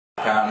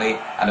apparently,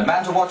 and a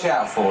man to watch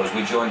out for as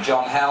we join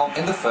John Helm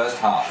in the first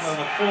half. So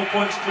they're 4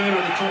 points clear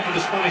at the top of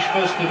the Spanish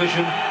First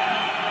Division.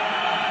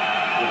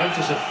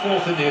 Juventus are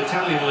fourth in the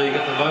Italian league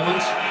at the moment.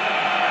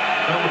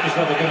 Don't look as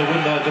though they're going to win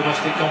their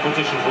domestic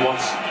competition for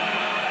once.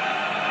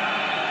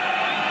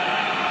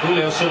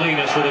 Julio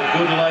Salinas with a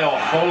good layoff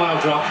for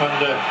Laudrup, and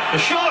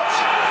the shot!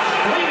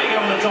 Leaning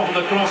on the top of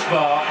the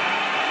crossbar.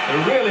 A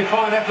really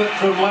fine effort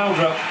from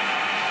Laudrup.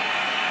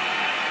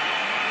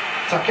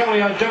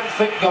 Takami, I don't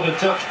think, got a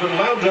touch, but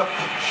Laudrup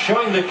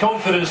showing the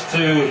confidence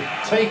to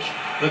take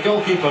the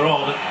goalkeeper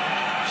on.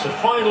 It's a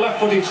fine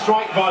left-footed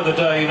strike by the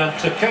Dane, and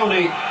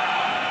Takami,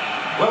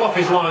 well off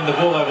his line, the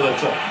ball over the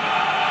top.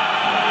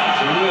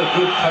 There's a real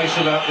good pace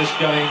about this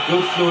game,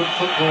 good fluent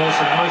football,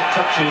 some nice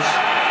touches.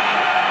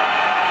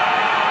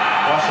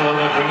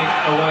 Barcelona bring it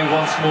away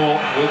once more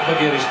with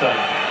Bagheristan.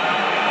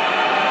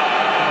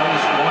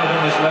 Wide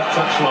on his left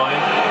touch line.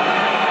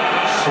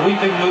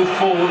 Sweeping move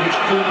forward, which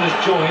Koeman has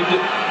joined.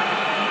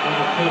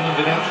 Koeman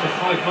been out for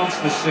 5 months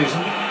this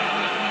season.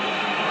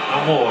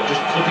 Amor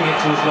just clipping it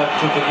to his left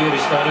to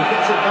Bagheristan, who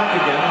gets it back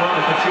again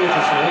rather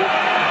fortuitously.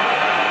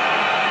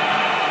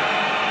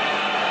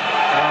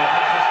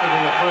 That's going to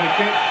be a free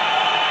kick.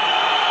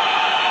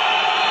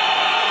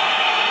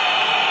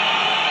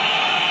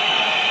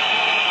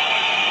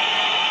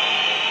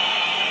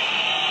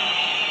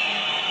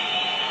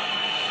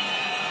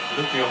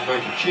 Lucky on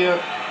going to cheer.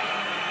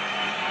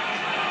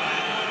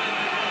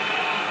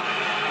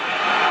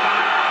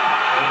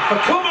 And for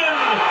Koeman!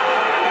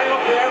 Came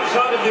up the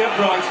outside of the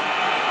upright.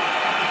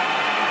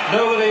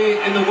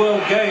 Nobody in the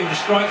world game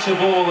strikes a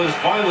ball as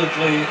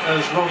violently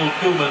as Ronald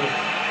Koeman.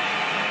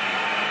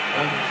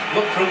 And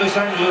look from this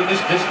angle and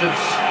this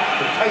distance,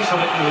 the pace on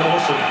it was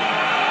awesome.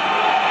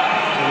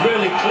 A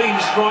really clean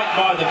strike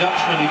by the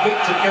Dutchman. He beat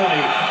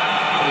Takami,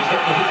 but he's hit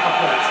the hook up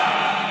on it.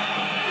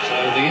 So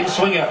the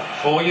in-swinger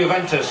for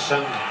Juventus,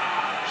 and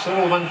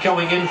several men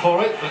coming in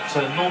for it, but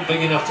not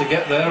big enough to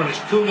get there, and it's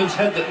Koeman's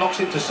head that knocks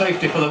it to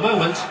safety for the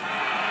moment.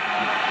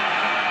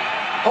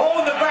 Oh,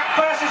 and the back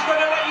pass is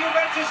going to let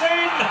Juventus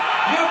in!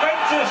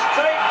 Juventus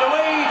take the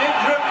lead in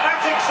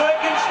dramatic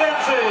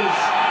circumstances!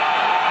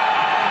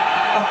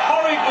 A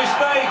horrid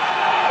mistake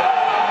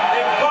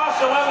in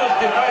Barcelona's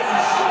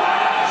defence.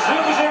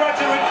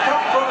 Zubizarreta had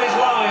come from his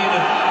line.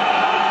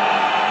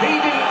 He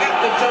didn't get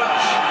the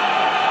touch.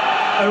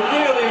 A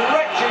really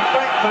wretched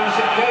back pass.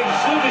 It gave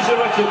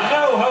Zubizarreta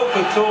no hope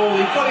at all.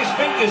 He got his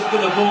fingers to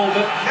the ball,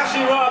 but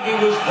Casiraghi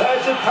was there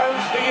to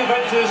pounce for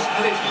Juventus,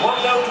 and it's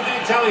 1-0 to the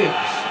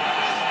Italians.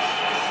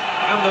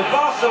 And the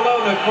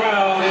Barcelona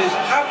crowd is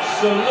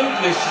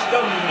absolutely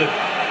stunned.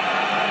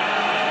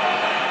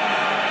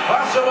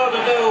 Barcelona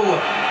 0,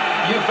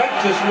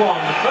 Juventus 1.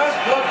 First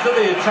blood to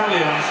the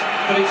Italians,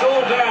 but it's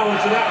all down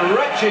to that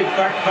wretched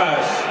back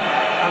pass.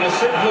 And a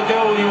simpler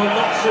goal you will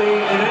not see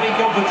in any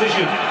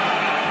competition.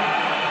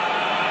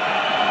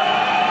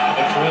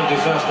 It's a real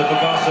disaster for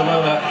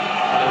Barcelona.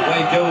 An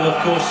away goal, of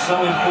course, so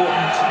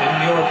important in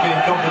European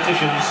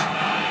competitions.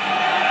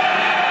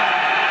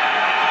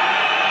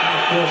 And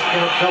of course,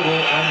 count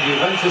double, and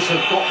Juventus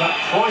have got that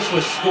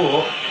priceless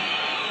score.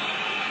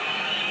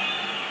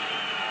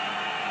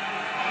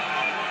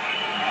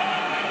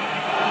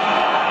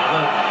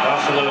 And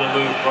Barcelona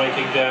move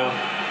breaking down.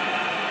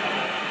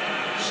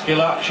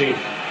 Schillaci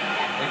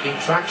making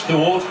tracks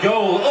towards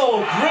goal.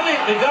 Oh,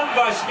 brilliantly done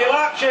by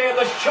Schillaci, and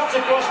the shot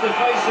across the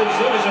face of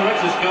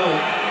Zubizarreta's goal.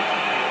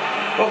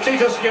 Well,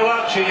 Tito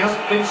Schillaci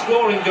hasn't been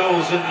scoring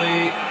goals in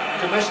the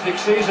domestic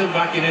season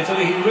back in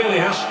Italy. He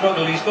really has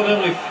struggled. He's got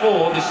only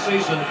 4 this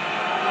season.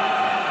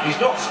 He's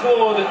not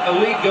scored a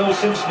league goal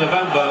since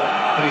November,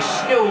 but his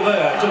skill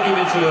there took him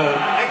into an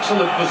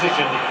excellent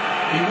position.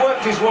 He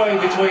worked his way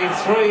between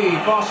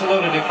 3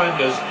 Barcelona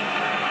defenders,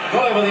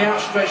 got over the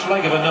outstretched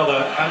leg of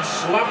another, and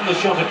slammed the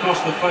shot across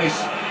the face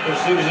of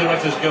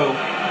Zubizarreta's goal.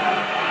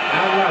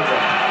 Now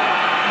Laudrup.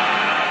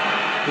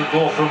 Good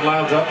ball from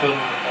Laudrup, and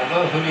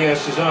although Julio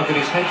Cesar got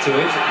his head to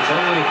it, it was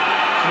only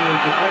to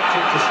deflect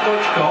it to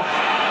Stoichkov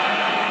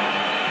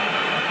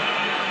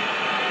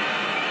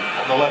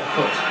on the left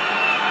foot.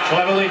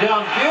 Cleverly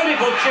done,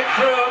 beautiful chip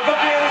through, and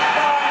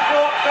Bagheristan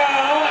brought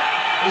down.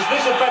 Is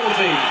this a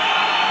penalty?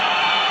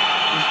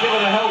 He's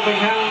given a helping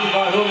hand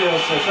by Julio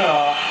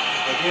Cesar.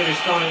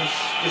 Bagheristan's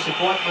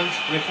disappointment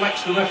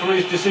reflects the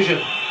referee's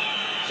decision.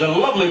 It's a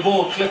lovely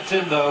ball clipped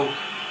in though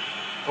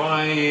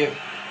by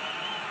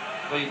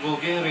the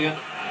Bulgarian.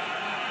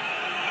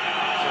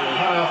 So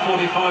we've had our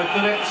 45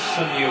 minutes,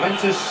 and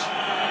Juventus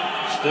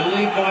still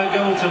lead by a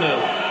goal to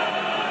 0.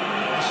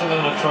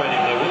 Barcelona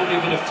training, there will be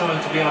a bit of time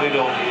to be added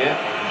on here,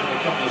 with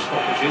a couple of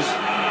stoppages.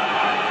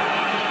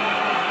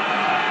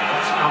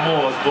 That's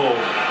Amor's ball.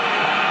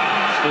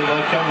 Still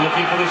they come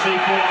looking for this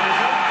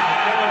equaliser.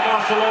 Again the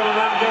Barcelona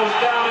man goes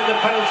down in the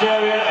penalty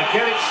area.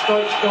 Again it's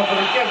Stoichkov, and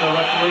again the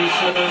referee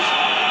says,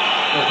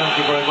 no, thank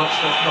you very much,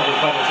 that's not a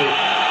penalty.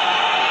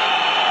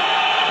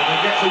 And he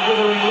gets a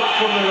withering look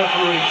from the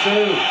referee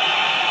too.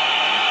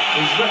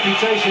 His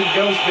reputation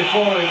goes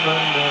before him,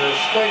 and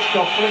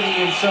Stoichkov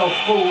flinging himself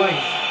full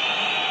length.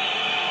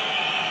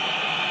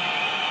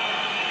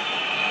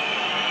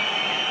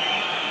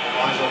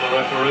 Eyes on the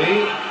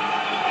referee.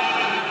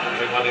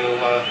 Wondering when he'll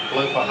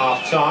blow for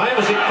half-time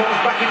as it comes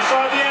back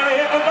inside the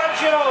area here for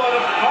Baggio, and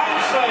a fine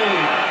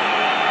save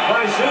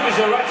by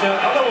Zubizarreta,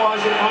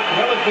 otherwise it might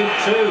well have been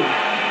two.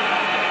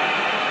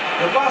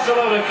 The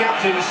Barcelona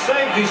captain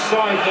saved his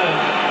side then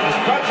as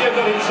Baggio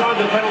got inside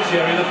the penalty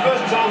area, the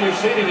first time we've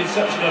seen him in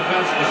such an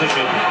advanced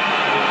position.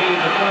 And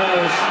indeed the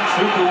players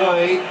troop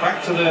away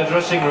back to their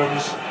dressing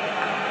rooms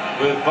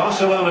with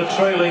Barcelona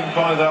trailing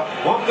by that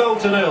 1-0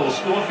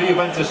 scored for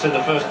Juventus in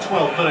the first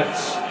 12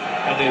 minutes.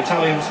 And the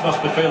Italians must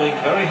be feeling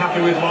very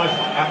happy with life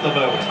at the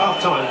moment.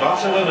 Half-time,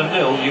 Barcelona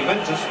 0,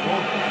 Juventus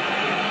 1.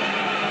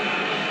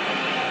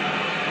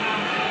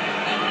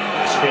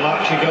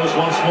 Schillaci goes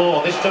once more,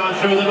 this time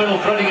through the middle,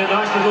 threading a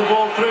nice little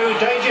ball through.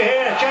 Danger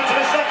here, chance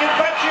of a second.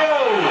 Baggio!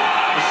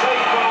 The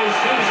save by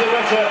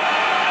Zubizarreta,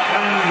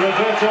 and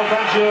Roberto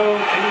Baggio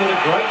in with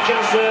a great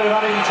chance there,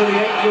 adding to the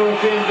 8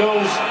 European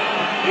goals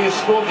he has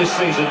scored this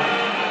season.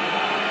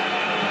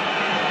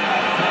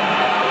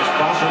 It's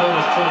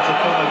Barcelona's turn to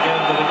come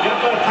again, but again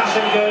their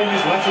passing game is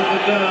letting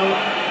them down.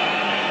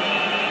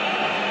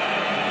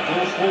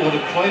 Ball forward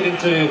and played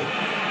into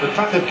the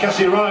path of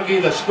Casiraghi,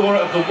 the scorer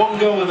of the 1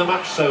 goal in the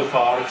match so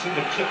far. It seemed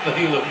to clip the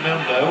heel of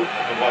Nando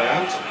on the way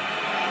out.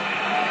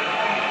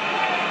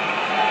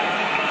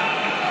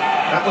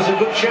 That was a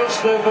good chance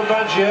though for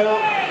Baggio.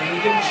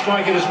 He didn't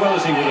strike it as well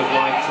as he would have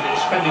liked, and it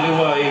was fended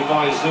away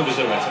by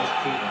Zubizarreta.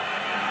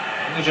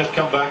 He's just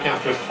come back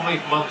after a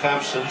 5-month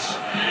absence.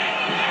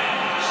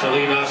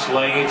 Salinas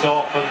laying it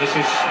off, and this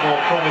is more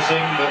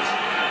promising, but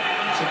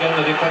once again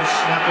the defence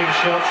snapping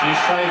shots.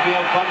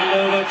 Eusebio bundled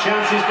over,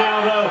 chances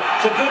now though.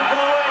 It's a good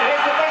ball in,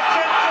 here's the best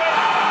chance,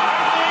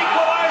 and the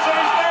equaliser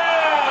is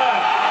there!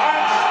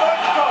 And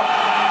Stoichkov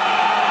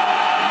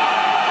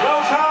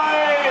goes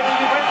high in the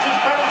Juventus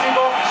penalty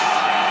box.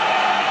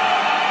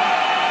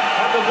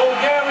 And the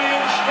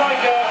Bulgarian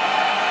striker,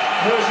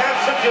 who has had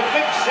such a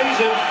big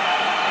season,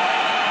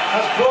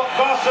 has brought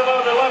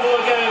Barcelona level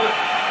again.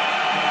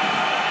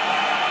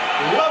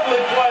 Lovely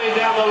play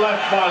down the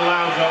left by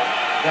Laudrup.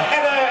 The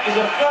header is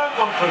a firm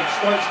one from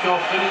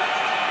Stoichkov, and it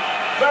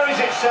buries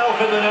itself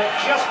in the net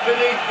just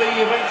beneath the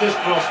Juventus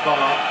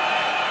crossbar.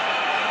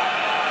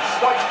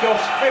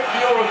 Stoichkov's 5th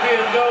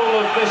European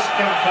goal of this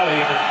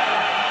campaign.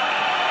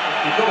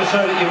 You've got to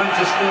say that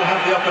Juventus still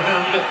have the upper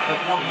hand at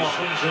 1-1.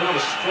 Swings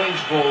another strange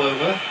ball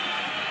over.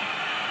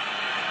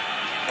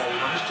 They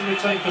managed to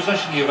retain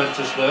possession,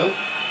 Juventus, though.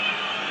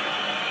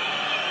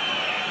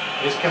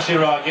 Here's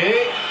Casiraghi,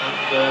 and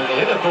they'll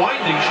hit a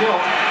blinding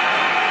shot,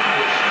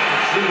 which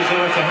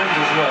Zubizarreta hands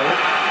as well.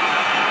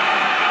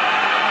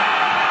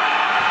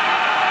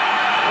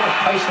 What a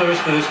pace there is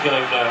to this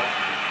game now.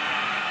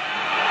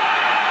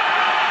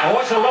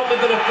 Oh, it's a lovely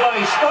bit of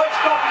play.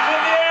 Stoichkov is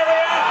in the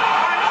area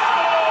and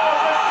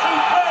scores a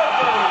superb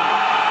goal.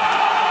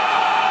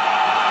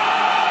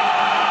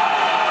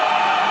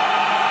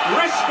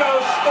 Risco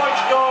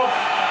Stoichkov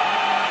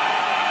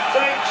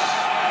takes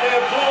the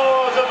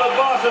applause of the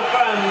Barca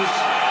fans.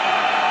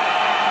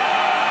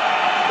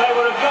 They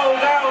were a goal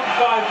down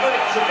 5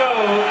 minutes ago.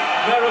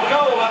 They're a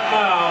goal up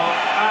now,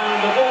 and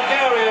the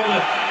Bulgarian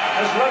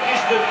has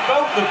registered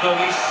both of them.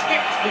 He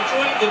skipped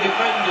between the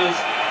defenders,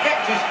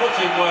 kept his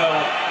footing well,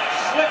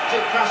 slipped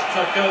it past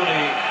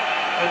Tacconi,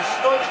 and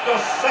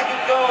Stoichkov's 2nd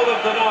goal of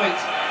the night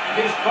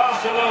gives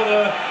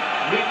Barcelona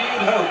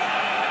renewed hope.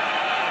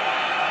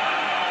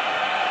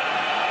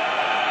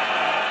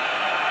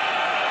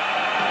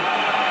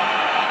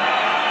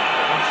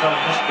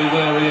 Must be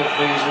wary of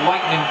these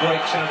lightning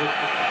breaks out of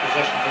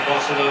possession for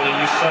Barcelona.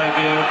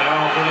 Eusebio,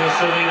 now Julio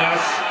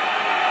Salinas.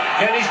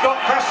 Again he's got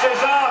past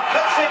Cesar,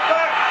 cuts it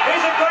back.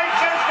 Here's a great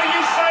chance for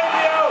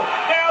Eusebio.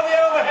 Now the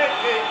overhead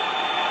kick.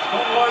 It's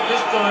not wide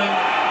this time.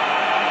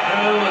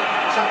 And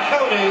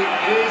Tacconi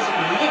is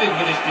living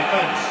with his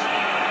defence.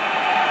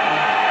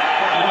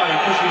 Why he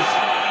pushes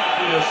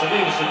Julio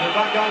Salinas in the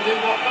back, I do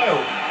not know.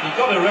 He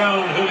got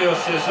around Julio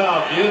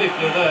Cesar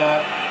beautifully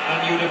there.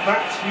 And you'd have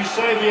backed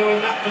Eusebio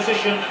in that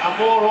position, and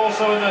more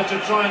also in there to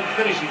try and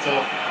finish it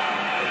off.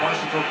 The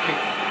bicycle kick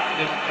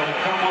didn't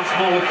come once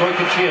more with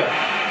Goycochea.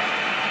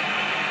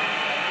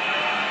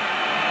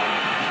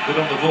 He's good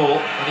on the ball,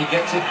 and he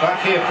gets it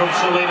back here from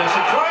Salinas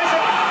and tries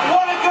it.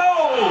 What a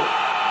goal!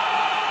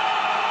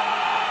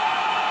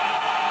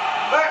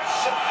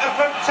 That's a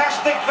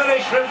fantastic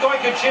finish from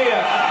Goycochea.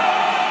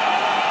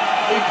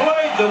 He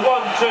played the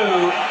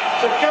 1-2.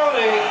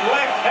 Tacconi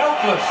left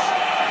helpless.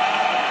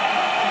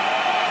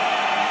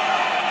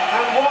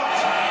 And what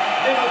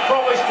didn't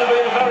promise to be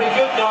a very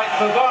good night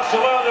for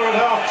Barcelona at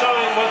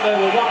half-time when they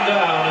were 1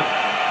 down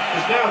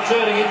is now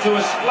turning into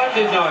a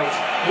splendid night.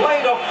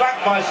 Laid off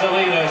back by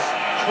Salinas,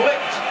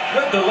 clipped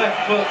with the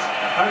left foot,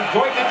 and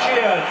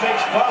Goycochea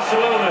takes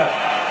Barcelona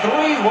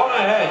 3-1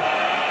 ahead.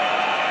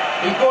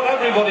 He caught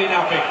everybody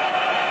napping.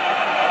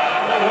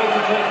 What a way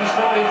to take his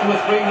side into a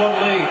 3-1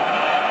 lead.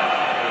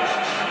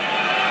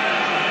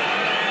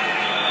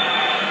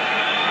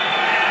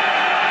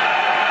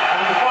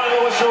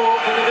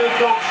 In the Nou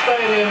Camp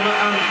Stadium,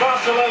 and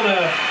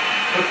Barcelona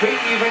but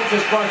beaten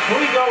Juventus by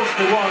 3 goals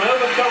to 1,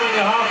 overcoming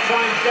a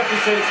half-time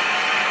deficit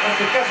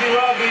after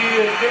Casiraghi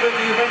had given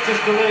Juventus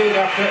the lead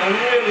after a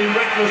really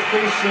reckless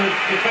piece of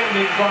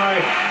defending by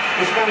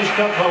the Spanish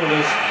cup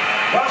holders.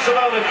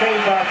 Barcelona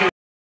came back.